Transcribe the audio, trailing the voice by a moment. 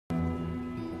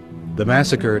The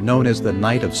massacre, known as the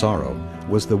Night of Sorrow,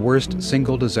 was the worst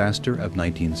single disaster of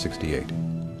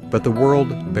 1968. But the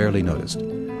world barely noticed.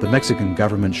 The Mexican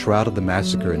government shrouded the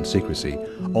massacre in secrecy.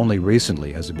 Only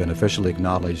recently has it been officially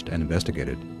acknowledged and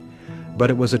investigated. But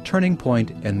it was a turning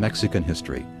point in Mexican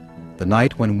history, the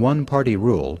night when one-party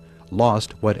rule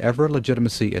lost whatever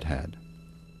legitimacy it had.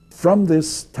 From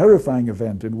this terrifying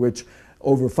event in which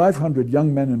over 500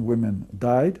 young men and women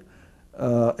died,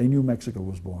 a new Mexico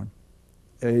was born.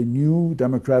 A new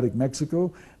democratic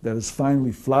Mexico that has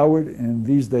finally flowered in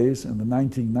these days. In the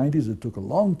 1990s, it took a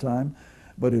long time,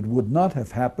 but it would not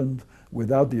have happened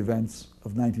without the events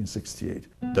of 1968.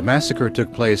 The massacre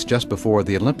took place just before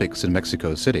the Olympics in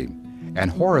Mexico City and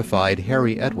horrified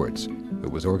Harry Edwards, who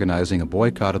was organizing a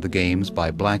boycott of the Games by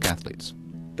black athletes.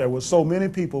 There were so many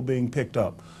people being picked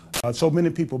up, so many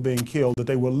people being killed, that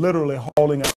they were literally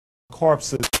hauling out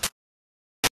corpses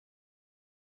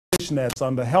nets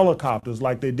under helicopters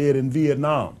like they did in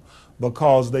Vietnam,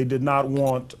 because they did not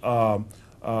want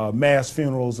mass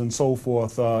funerals and so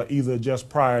forth, either just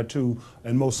prior to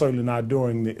and most certainly not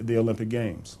during the Olympic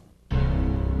Games.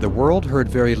 The world heard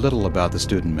very little about the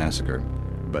student massacre,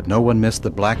 but no one missed the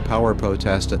Black Power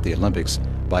protest at the Olympics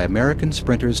by American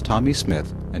sprinters Tommie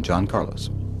Smith and John Carlos.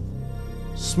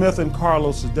 Smith and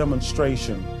Carlos'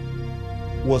 demonstration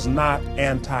was not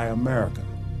anti-American.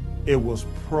 It was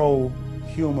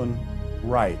pro-human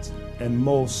rights, and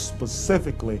most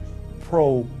specifically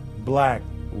pro-black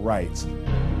rights.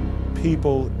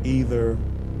 People either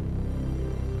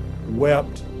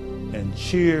wept and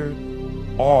cheered,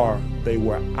 or they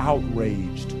were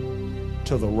outraged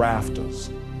to the rafters.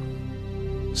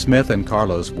 Smith and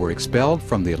Carlos were expelled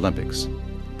from the Olympics,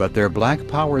 but their Black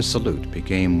Power salute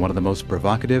became one of the most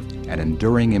provocative and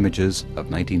enduring images of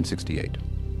 1968.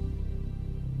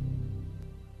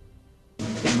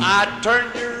 I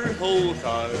turned your whole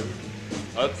time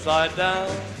upside down.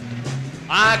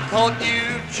 I caught you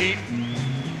cheating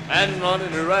and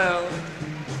running around.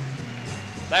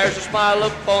 There's a smile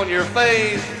up on your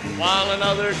face while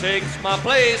another takes my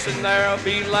place, and there'll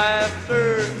be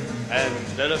laughter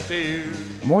instead of tears.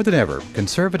 More than ever,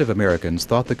 conservative Americans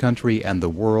thought the country and the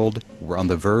world were on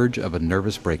the verge of a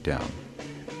nervous breakdown.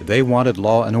 They wanted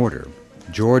law and order.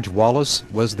 George Wallace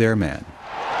was their man.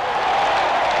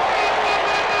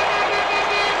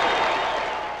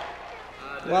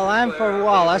 Well, I'm for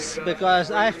Wallace because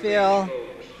I feel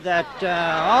that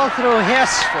all through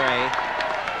history,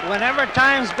 whenever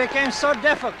times became so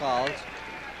difficult,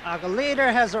 a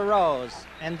leader has arose,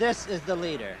 and this is the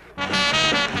leader.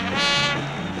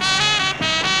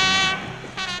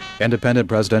 Independent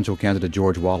presidential candidate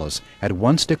George Wallace had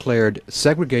once declared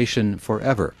segregation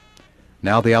forever.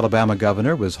 Now the Alabama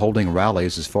governor was holding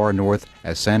rallies as far north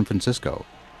as San Francisco,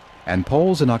 and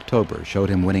polls in October showed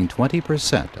him winning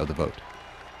 20% of the vote.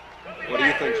 What do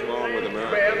you think's wrong with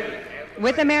America?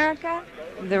 With America?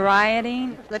 The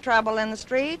rioting, the trouble in the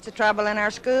streets, the trouble in our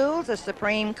schools, the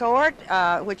Supreme Court,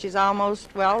 which is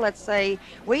almost, well, let's say,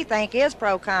 we think is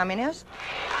pro-communist.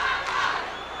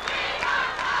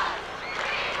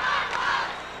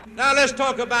 Now let's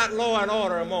talk about law and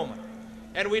order a moment.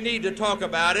 And we need to talk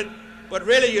about it, but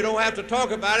really you don't have to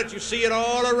talk about it. You see it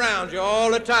all around you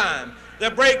all the time.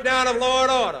 The breakdown of law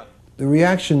and order. The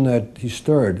reaction that he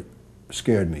stirred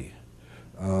scared me.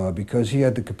 Because he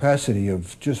had the capacity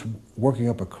of just working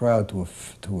up a crowd to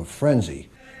a frenzy.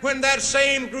 When that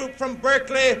same group from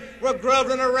Berkeley were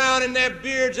groveling around in their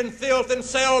beards and filth in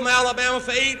Selma, Alabama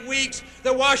for 8 weeks,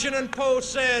 the Washington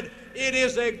Post said, "It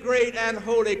is a great and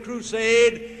holy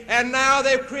crusade," and now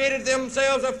they've created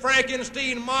themselves a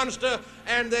Frankenstein monster,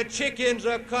 and the chickens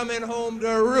are coming home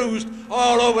to roost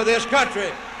all over this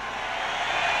country.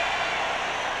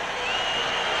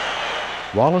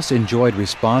 Wallace enjoyed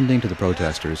responding to the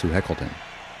protesters who heckled him.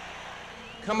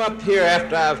 Come up here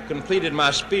after I've completed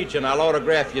my speech and I'll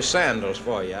autograph your sandals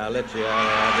for you. I'll let you do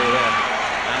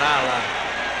that.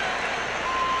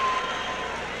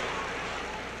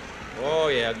 And oh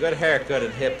yeah, good haircut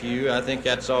would help you. I think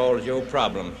that's all your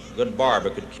problem. Good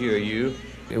barber could cure you.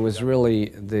 It was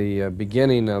really the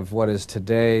beginning of what is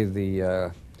today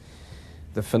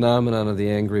the phenomenon of the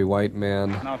angry white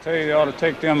man. And I'll tell you, they ought to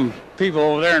take them people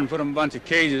over there and put them in a bunch of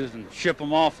cages and ship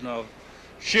them off in a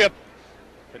ship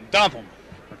and dump them.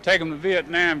 Or take them to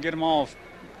Vietnam, get them all,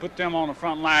 put them on the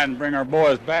front line and bring our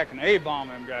boys back and A-bomb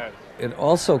them guys. It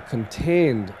also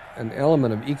contained an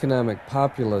element of economic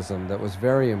populism that was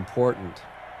very important.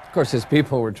 Of course, his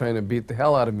people were trying to beat the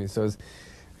hell out of me, so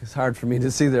it's hard for me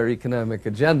to see their economic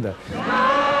agenda.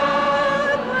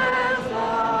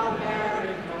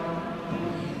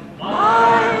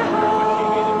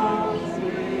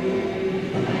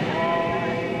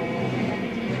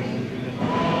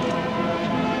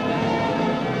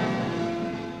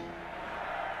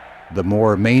 The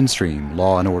more mainstream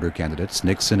law and order candidates,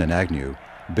 Nixon and Agnew,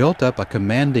 built up a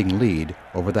commanding lead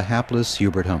over the hapless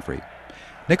Hubert Humphrey.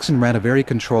 Nixon ran a very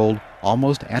controlled,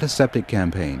 almost antiseptic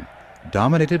campaign,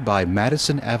 dominated by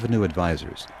Madison Avenue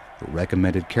advisors who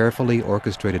recommended carefully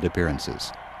orchestrated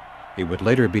appearances. It would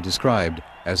later be described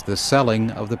as the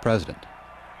selling of the president.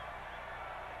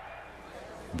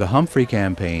 The Humphrey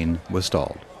campaign was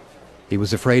stalled. He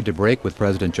was afraid to break with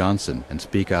President Johnson and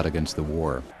speak out against the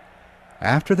war.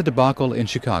 After the debacle in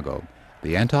Chicago,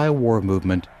 the anti-war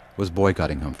movement was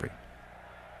boycotting Humphrey.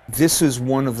 This is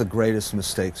one of the greatest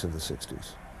mistakes of the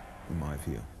 60s, in my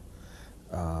view.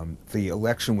 The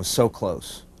election was so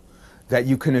close that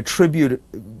you can attribute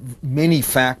many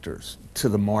factors to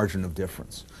the margin of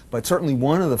difference. But certainly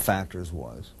one of the factors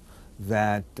was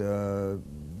that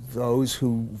those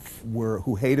who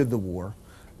hated the war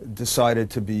decided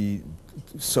to be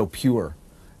so pure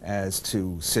as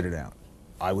to sit it out.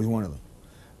 I was one of them.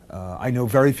 I know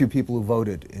very few people who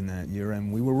voted in that year,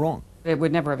 and we were wrong. It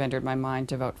would never have entered my mind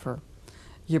to vote for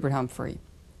Hubert Humphrey,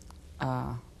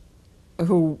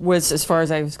 who was, as far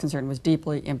as I was concerned, was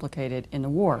deeply implicated in the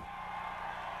war.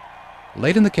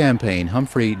 Late in the campaign,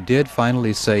 Humphrey did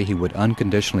finally say he would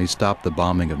unconditionally stop the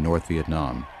bombing of North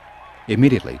Vietnam.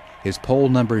 Immediately, his poll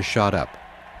numbers shot up.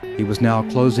 He was now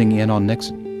closing in on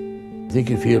Nixon. I think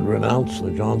if he had renounced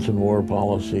the Johnson war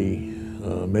policy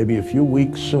maybe a few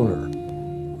weeks sooner,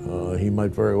 he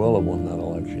might very well have won that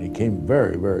election. He came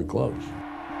very, very close.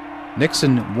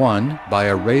 Nixon won by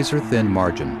a razor-thin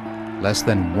margin, less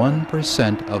than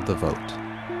 1% of the vote.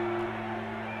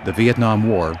 The Vietnam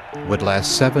War would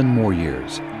last 7 more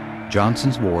years.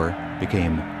 Johnson's war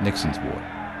became Nixon's war.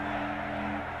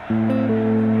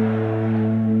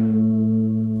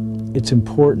 It's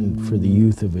important for the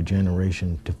youth of a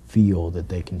generation to feel that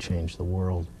they can change the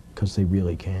world, because they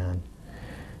really can.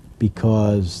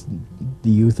 Because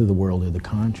the youth of the world are the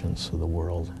conscience of the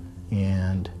world,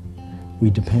 and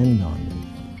we depend on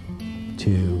them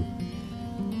to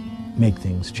make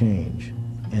things change.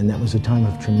 And that was a time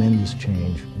of tremendous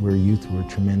change where youth were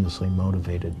tremendously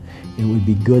motivated. It would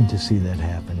be good to see that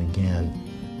happen again.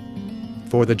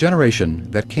 For the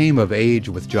generation that came of age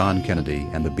with John Kennedy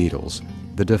and the Beatles,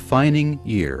 the defining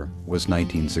year was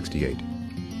 1968.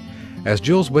 As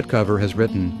Jules Whitcover has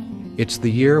written, it's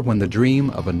the year when the dream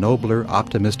of a nobler,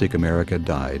 optimistic America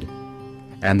died,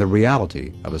 and the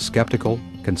reality of a skeptical,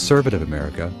 conservative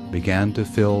America began to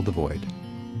fill the void.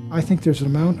 I think there's an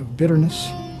amount of bitterness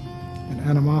and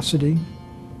animosity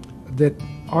that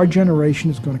our generation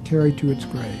is going to carry to its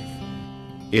grave.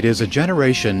 It is a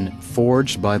generation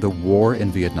forged by the war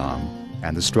in Vietnam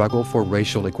and the struggle for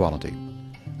racial equality,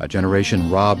 a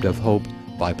generation robbed of hope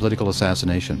by political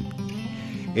assassination.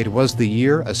 It was the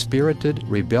year a spirited,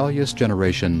 rebellious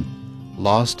generation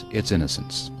lost its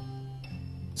innocence.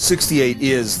 68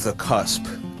 is the cusp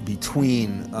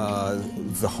between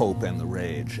the hope and the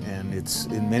rage, and it's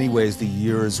in many ways the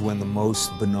years when the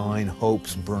most benign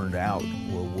hopes burned out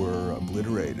or were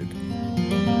obliterated.